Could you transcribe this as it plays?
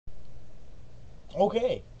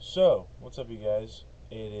Okay, so what's up, you guys?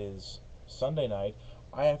 It is Sunday night.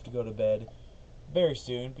 I have to go to bed very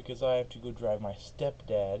soon because I have to go drive my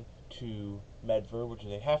stepdad to Medford, which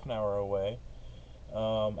is a half an hour away,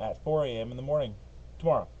 at 4 a.m. in the morning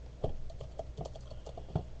tomorrow.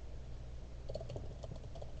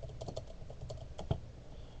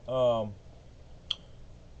 Um,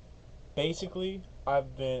 Basically,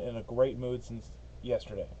 I've been in a great mood since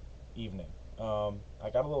yesterday evening. I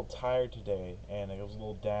got a little tired today and I was a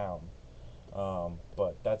little down,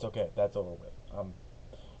 but that's okay. That's over with.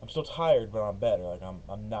 I'm still tired, but I'm better. Like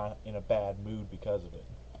I'm not in a bad mood because of it.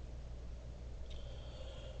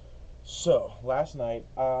 So last night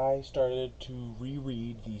I started to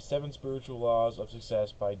reread the Seven Spiritual Laws of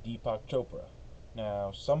Success by Deepak Chopra.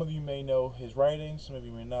 Now, some of you may know his writings, some of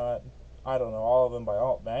you may not. I don't know all of them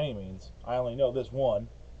by any means. I only know this one.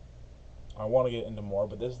 I want to get into more,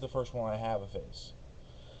 but this is the first one I have of his.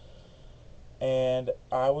 And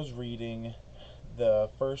I was reading the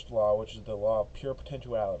first law, which is the law of pure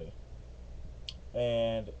potentiality,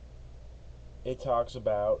 and it talks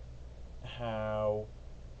about how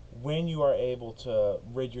when you are able to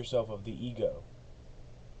rid yourself of the ego,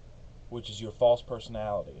 which is your false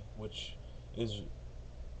personality, which is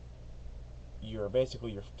your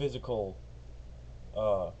basically your physical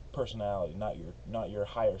personality, not your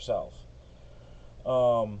higher self.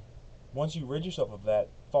 Um, Once you rid yourself of that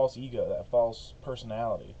false ego, that false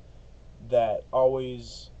personality, that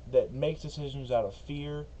makes decisions out of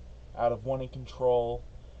fear, out of wanting control,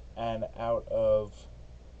 and out of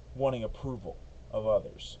wanting approval of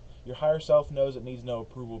others. Your higher self knows it needs no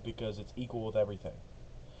approval because it's equal with everything.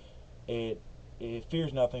 It it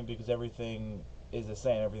fears nothing because everything is the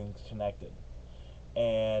same, everything's connected.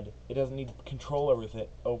 And it doesn't need control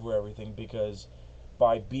over everything because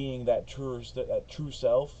by being that true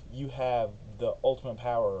self, you have the ultimate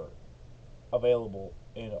power available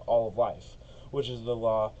in all of life, which is the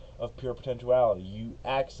law of pure potentiality. You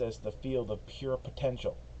access the field of pure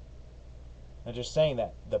potential. And just saying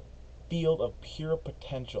that, the field of pure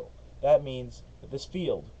potential, that means that this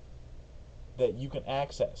field that you can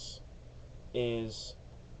access is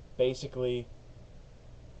basically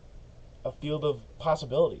a field of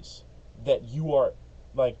possibilities that you are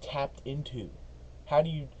like tapped into. How do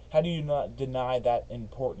you not deny that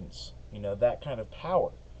importance? That kind of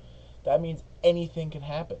power. That means anything can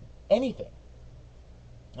happen. Anything.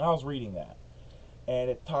 And I was reading that, and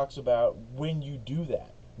it talks about when you do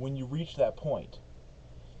that, when you reach that point,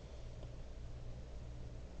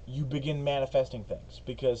 you begin manifesting things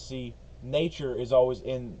because see, nature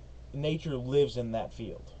lives in that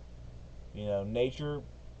field. Nature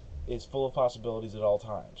is full of possibilities at all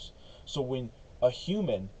times. So when a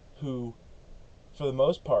human who for the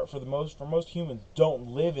most part for most humans don't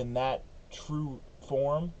live in that true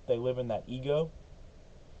form, they live in that ego.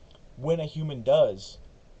 When a human does,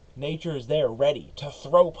 nature is there ready to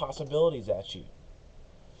throw possibilities at you,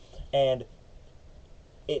 and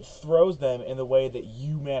it throws them in the way that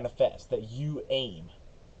you manifest, that you aim,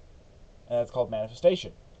 and that's called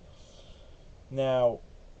manifestation. Now,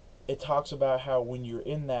 it talks about how when you're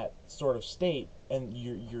in that sort of state and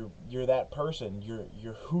you're that person,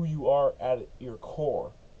 you're who you are at your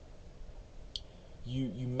core.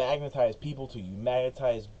 You magnetize people to you. You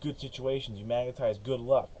magnetize good situations. You magnetize good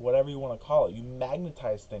luck, whatever you want to call it. You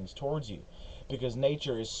magnetize things towards you because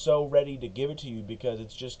nature is so ready to give it to you because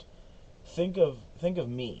it's just think of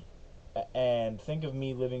me and think of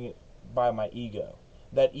me living it by my ego.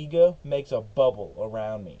 That ego makes a bubble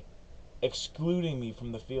around me, excluding me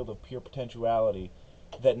from the field of pure potentiality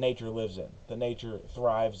that nature lives in, that nature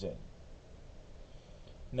thrives in.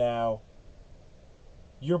 Now,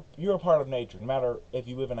 you're a part of nature. No matter if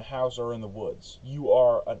you live in a house or in the woods, you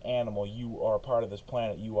are an animal. You are a part of this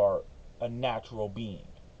planet. You are a natural being.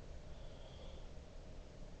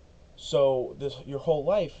 So this your whole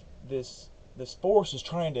life, this force is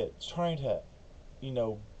trying to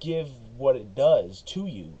give what it does to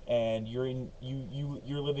you, and you're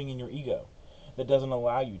living in your ego that doesn't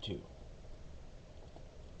allow you to.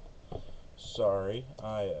 Sorry,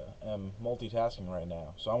 I am multitasking right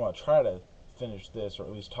now, so I'm gonna try to finish this or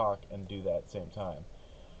at least talk and do that at the same time.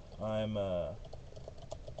 I'm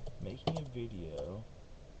making a video.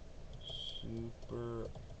 Super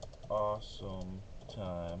awesome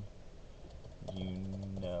time. You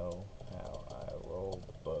know how I roll,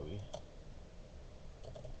 Bubby.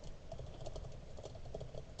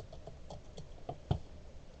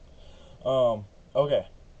 Okay.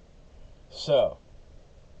 So,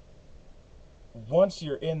 once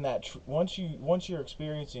you're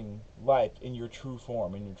experiencing life in your true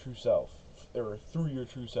form, in your true self, or through your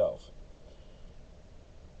true self,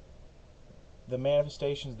 the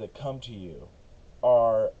manifestations that come to you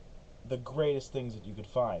are the greatest things that you could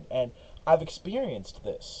find. And I've experienced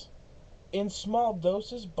this in small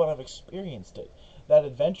doses, but I've experienced it. That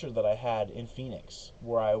adventure that I had in Phoenix,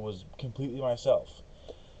 where I was completely myself,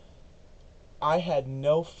 I had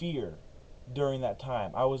no fear during that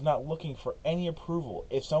time. I was not looking for any approval.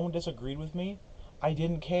 If someone disagreed with me, I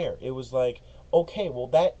didn't care. It was like, okay, well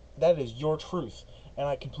that is your truth, and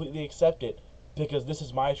I completely accept it because this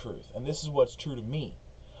is my truth and this is what's true to me.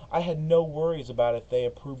 I had no worries about if they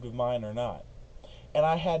approved of mine or not. And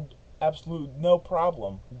I had absolute no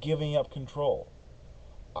problem giving up control.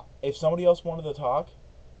 If somebody else wanted to talk,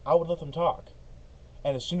 I would let them talk.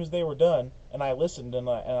 And as soon as they were done, and I listened and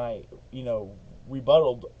I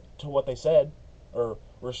rebutted to what they said, or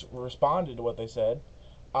responded to what they said,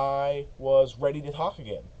 I was ready to talk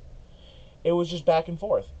again. It was just back and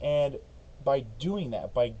forth. And by doing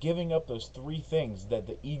that, by giving up those three things that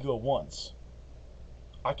the ego wants,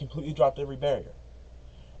 I completely dropped every barrier.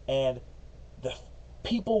 And the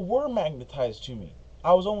people were magnetized to me.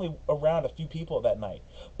 I was only around a few people that night,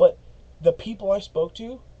 but the people I spoke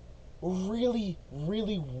to really,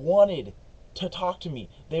 really wanted to talk to me.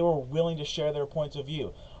 They were willing to share their points of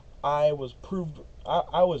view. I was proved.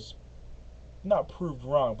 I was not proved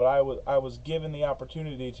wrong, but I was given the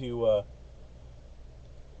opportunity to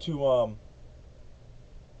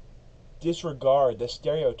disregard the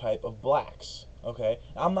stereotype of blacks. Okay,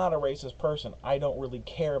 I'm not a racist person. I don't really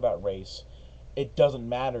care about race. It doesn't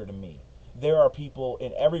matter to me. There are people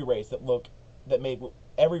in every race that make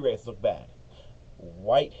every race look bad.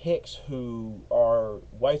 White hicks who are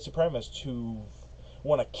white supremacists who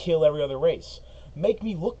want to kill every other race make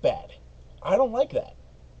me look bad. I don't like that.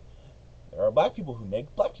 There are black people who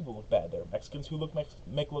make black people look bad. There are Mexicans who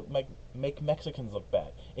make Mexicans look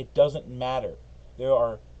bad. It doesn't matter.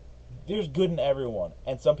 There's good in everyone,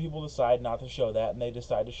 and some people decide not to show that, and they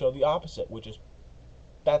decide to show the opposite, which is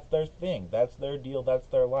that's their thing, that's their deal, that's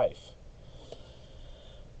their life.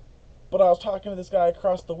 But I was talking to this guy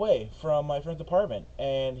across the way from my friend's apartment,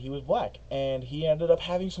 and he was black, and he ended up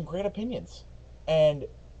having some great opinions, and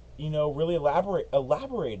really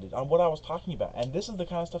elaborated on what I was talking about. And this is the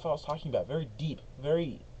kind of stuff I was talking about, very deep,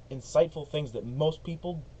 very insightful things that most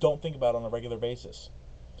people don't think about on a regular basis.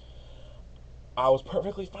 I was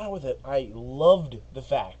perfectly fine with it. I loved the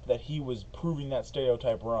fact that he was proving that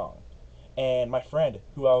stereotype wrong. And my friend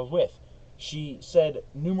who I was with, she said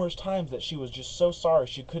numerous times that she was just so sorry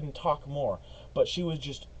she couldn't talk more, but she was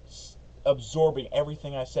just absorbing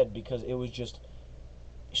everything I said because it was just,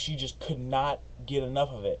 she just could not get enough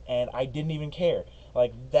of it, and I didn't even care.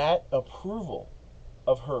 Like, that approval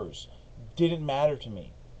of hers didn't matter to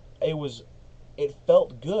me. It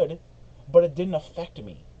felt good, but it didn't affect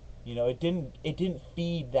me. It didn't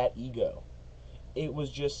feed that ego. It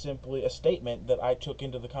was just simply a statement that I took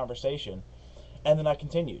into the conversation, and then I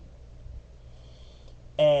continued.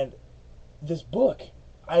 And this book,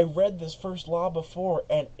 I read this first law before,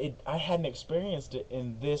 and I hadn't experienced it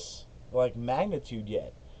in this like magnitude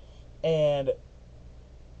yet. And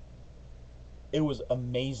it was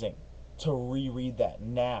amazing to reread that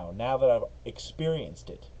now that I've experienced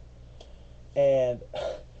it. And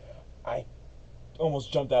I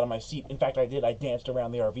almost jumped out of my seat. In fact, I did. I danced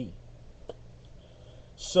around the RV.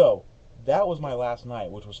 So, that was my last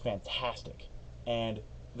night, which was fantastic. And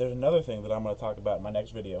there's another thing that I'm going to talk about in my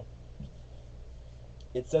next video.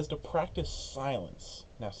 It says to practice silence.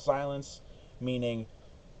 Now, silence meaning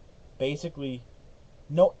basically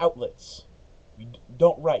no outlets. You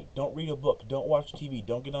don't write, don't read a book, don't watch TV,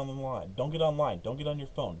 don't get online, don't get on your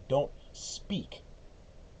phone, don't speak.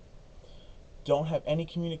 Don't have any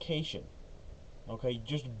communication. Okay,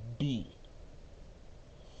 just be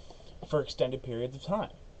for extended periods of time.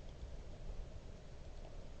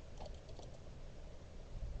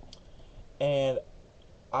 And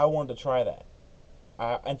I wanted to try that.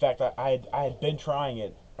 In fact, I had been trying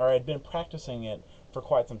it, or I had been practicing it for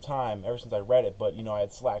quite some time, ever since I read it. But I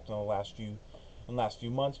had slacked in the last few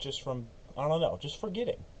months, just from, I don't know, just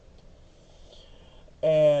forgetting.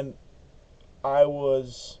 And I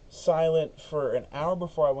was silent for an hour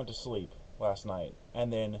before I went to sleep last night,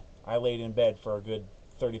 and then I laid in bed for a good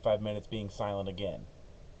 35 minutes being silent again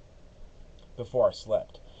before I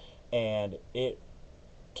slept, and it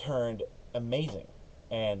turned amazing.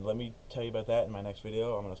 And let me tell you about that in my next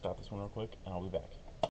video. I'm going to stop this one real quick, and I'll be back.